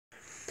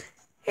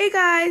Hey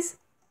guys,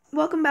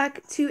 welcome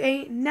back to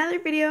another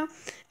video.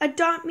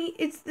 Adopt Me.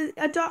 It's the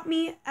Adopt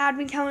Me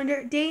Advent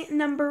Calendar, day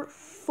number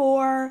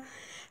 4,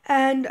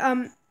 and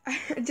I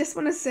just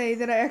want to say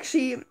that I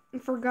actually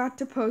forgot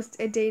to post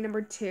a day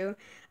number 2.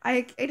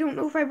 I don't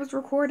know if I was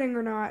recording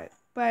or not,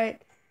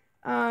 but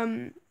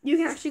you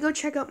can actually go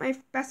check out my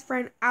best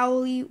friend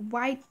Owly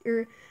White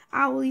or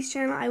Owly's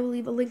channel. I will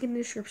leave a link in the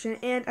description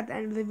and at the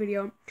end of the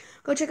video.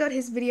 Go check out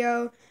his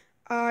video.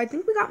 I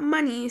think we got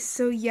money,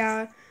 so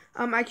yeah.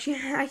 Actually,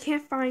 I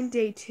can't find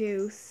day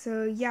 2,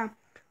 so yeah.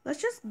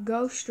 Let's just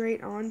go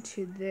straight on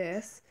to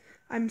this.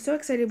 I'm so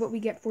excited what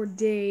we get for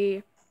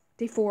day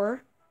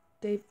 4.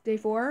 Day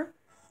 4?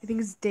 I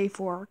think it's day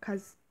 4,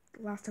 because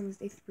last time was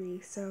day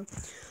 3, so.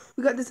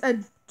 We got this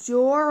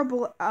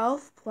adorable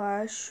elf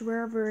plush,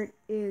 wherever it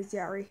is.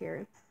 Yeah, right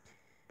here.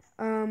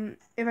 If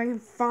I can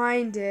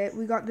find it,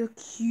 we got the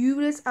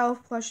cutest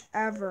elf plush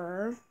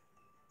ever.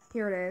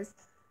 Here it is.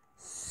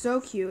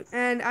 So cute.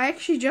 And I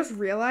actually just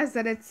realized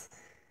that it's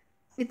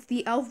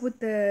the elf with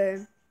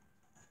the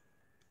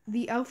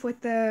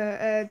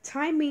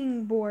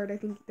timing board, I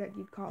think that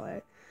you'd call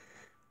it.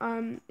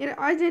 And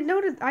I didn't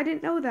know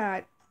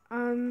that.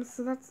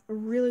 So that's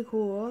really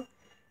cool.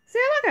 See,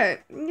 look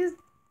at it.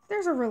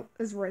 There's a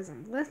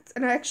resemblance,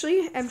 and I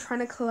actually am trying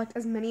to collect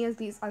as many of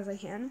these as I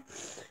can,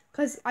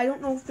 because I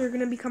don't know if they're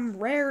gonna become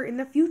rare in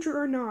the future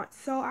or not.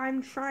 So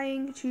I'm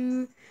trying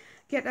to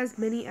get as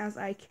many as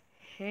I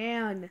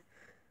can.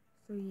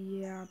 So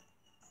yeah.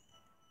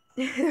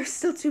 There's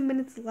still 2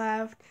 minutes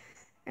left,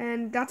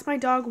 and that's my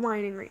dog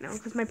whining right now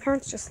because my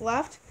parents just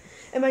left,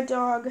 and my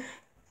dog,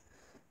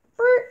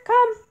 Bert,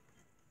 come,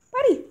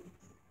 buddy.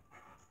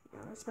 No,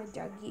 that's my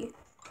doggy.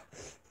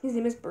 His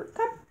name is Bert.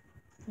 Come.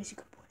 He's a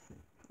good boy.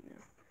 No.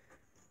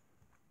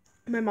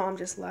 My mom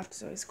just left,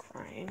 so he's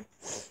crying.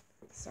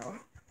 So,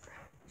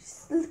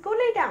 let's go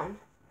lay down.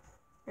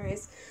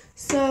 Anyways,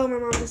 so my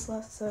mom just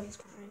left, so he's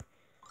crying.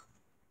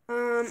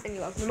 And he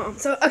loves my mom.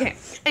 So, okay.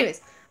 Anyways.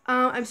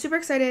 I'm super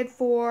excited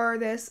for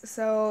this,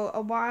 so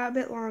a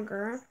bit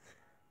longer.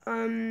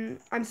 I'm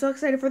so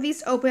excited for these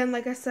to open,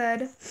 like I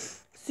said.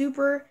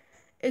 Super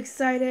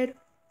excited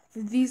for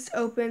these to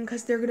open,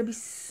 because they're going to be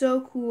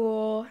so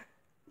cool.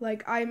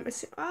 Like, I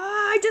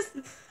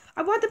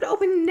want them to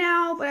open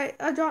now, but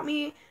I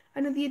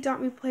know the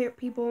Adopt Me player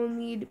people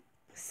need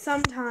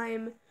some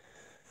time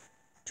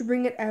to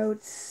bring it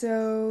out.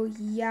 So,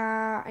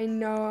 yeah, I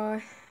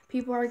know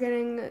people are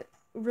getting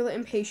really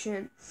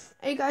impatient.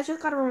 And you guys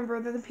just gotta remember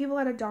that the people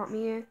that Adopt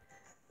Me,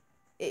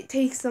 it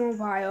takes them a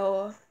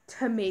while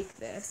to make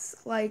this.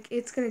 Like,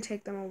 it's gonna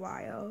take them a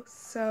while.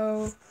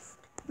 So,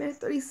 minute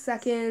 30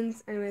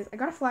 seconds. Anyways, I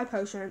got a fly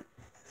potion.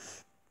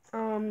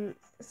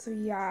 So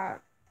yeah.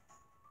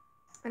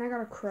 And I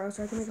got a crow,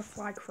 so I can make a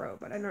fly crow,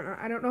 but I don't know.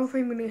 I don't know if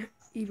I'm gonna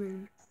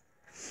even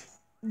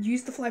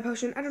use the fly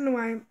potion. I don't know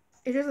why.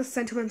 It has a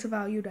sentimental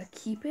value to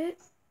keep it.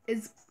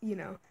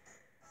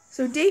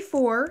 So day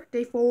 4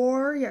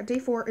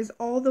 is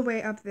all the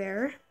way up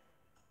there.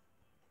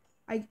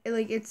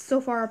 It's so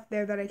far up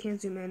there that I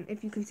can't zoom in.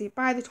 If you can see it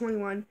by the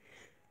 21.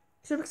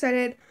 So I'm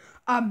excited.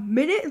 A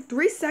minute and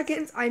 3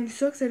 seconds. I'm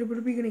so excited. What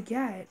are we gonna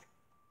get?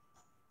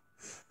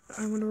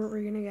 I wonder what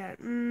we're gonna get.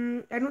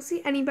 I don't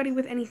see anybody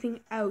with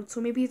anything out,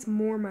 so maybe it's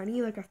more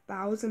money, like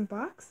 $1,000.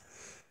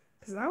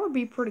 Because that would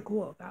be pretty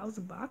cool.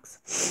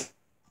 $1,000.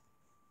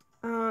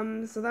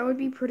 So that would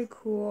be pretty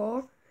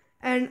cool.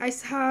 And I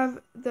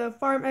have the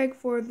farm egg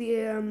for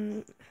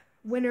the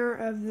winner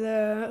of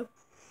the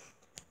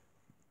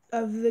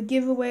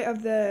giveaway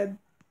of the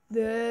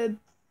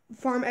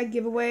farm egg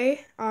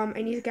giveaway. I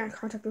need to get in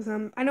contact with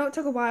them. I know it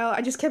took a while.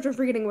 I just kept on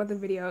forgetting about the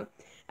video,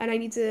 and I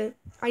need to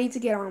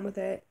get on with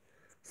it.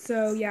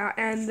 So yeah,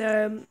 and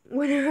the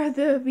winner of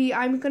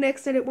I'm gonna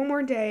extend it one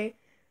more day.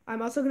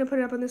 I'm also gonna put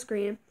it up on the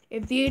screen.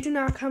 If they do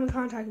not come in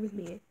contact with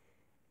me,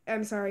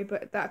 I'm sorry,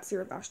 but that's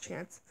your last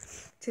chance.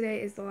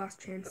 Today is the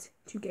last chance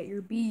to get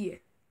your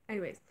bee.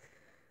 Anyways,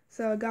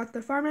 so I got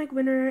the farm egg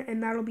winner,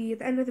 and that'll be at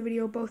the end of the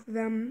video, both of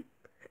them,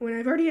 when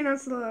I've already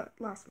announced the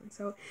last one.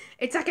 So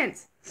 8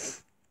 seconds.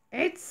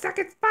 8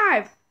 seconds.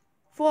 5,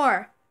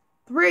 4,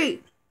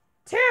 3,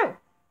 2,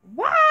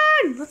 1.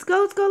 Let's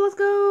go.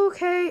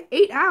 Okay,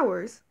 8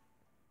 hours.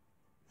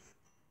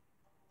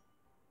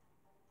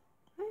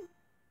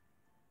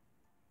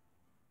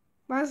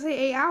 Why did I say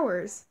 8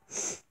 hours?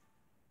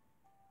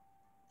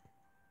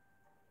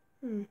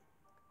 Kind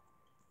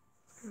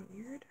of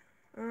weird.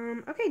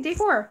 Okay, day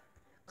 4.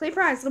 Clay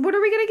prize. What are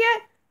we gonna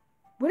get?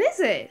 What is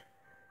it?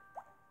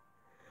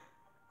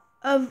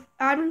 Of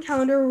Advent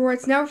Calendar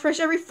rewards. Now refresh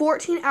every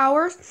 14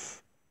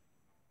 hours.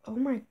 Oh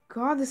my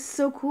god, this is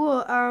so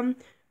cool.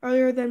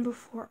 Earlier than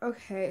before.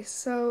 Okay,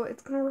 so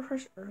it's gonna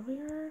refresh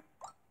earlier.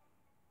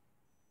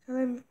 So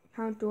then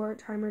count door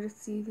timer to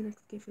see the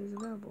next gift is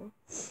available.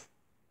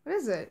 What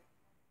is it?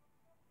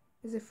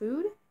 Is it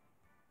food?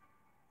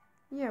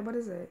 Yeah, what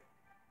is it?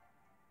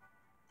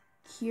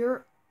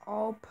 Cure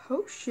all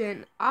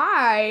potion.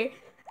 I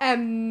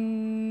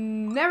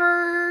am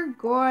never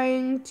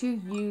going to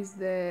use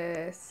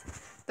this.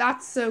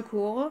 That's so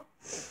cool.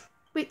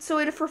 Wait, so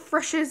it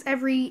refreshes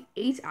every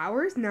 8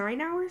 hours?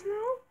 9 hours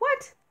now?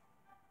 What?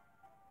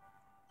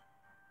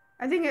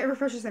 I think it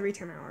refreshes every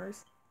 10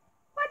 hours.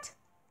 What?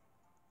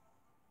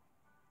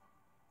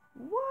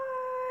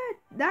 What?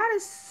 That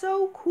is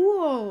so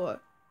cool.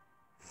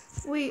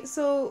 Wait,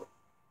 so...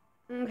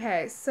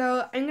 Okay,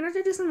 so I'm gonna have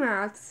to do some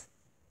maths.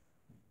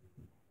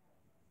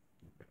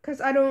 Because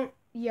I don't...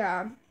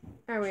 Yeah.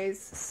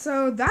 Anyways,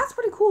 so that's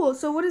pretty cool.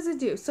 So what does it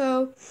do?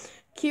 So,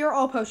 cure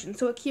all potions.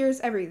 So it cures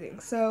everything.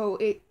 So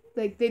it...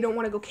 Like, they don't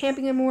want to go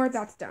camping anymore.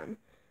 That's done.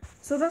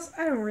 So that's...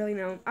 I don't really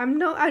know. I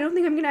don't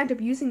think I'm gonna end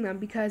up using them.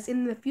 Because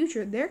in the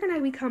future, they're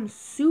gonna become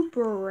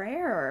super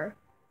rare.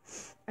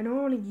 I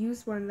don't want to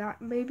use one.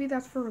 Maybe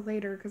that's for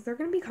later. Because they're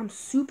gonna become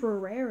super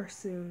rare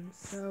soon.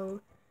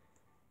 So...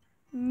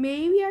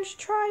 Maybe I should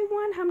try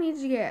one. How many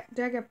did you get?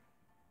 Did I get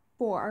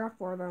 4? I got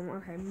 4 of them.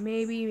 Okay,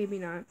 maybe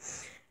not.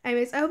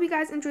 Anyways, I hope you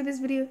guys enjoyed this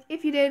video.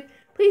 If you did,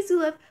 please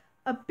do leave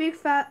a big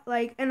fat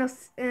like, and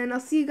I'll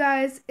see you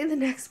guys in the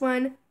next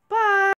one. Bye!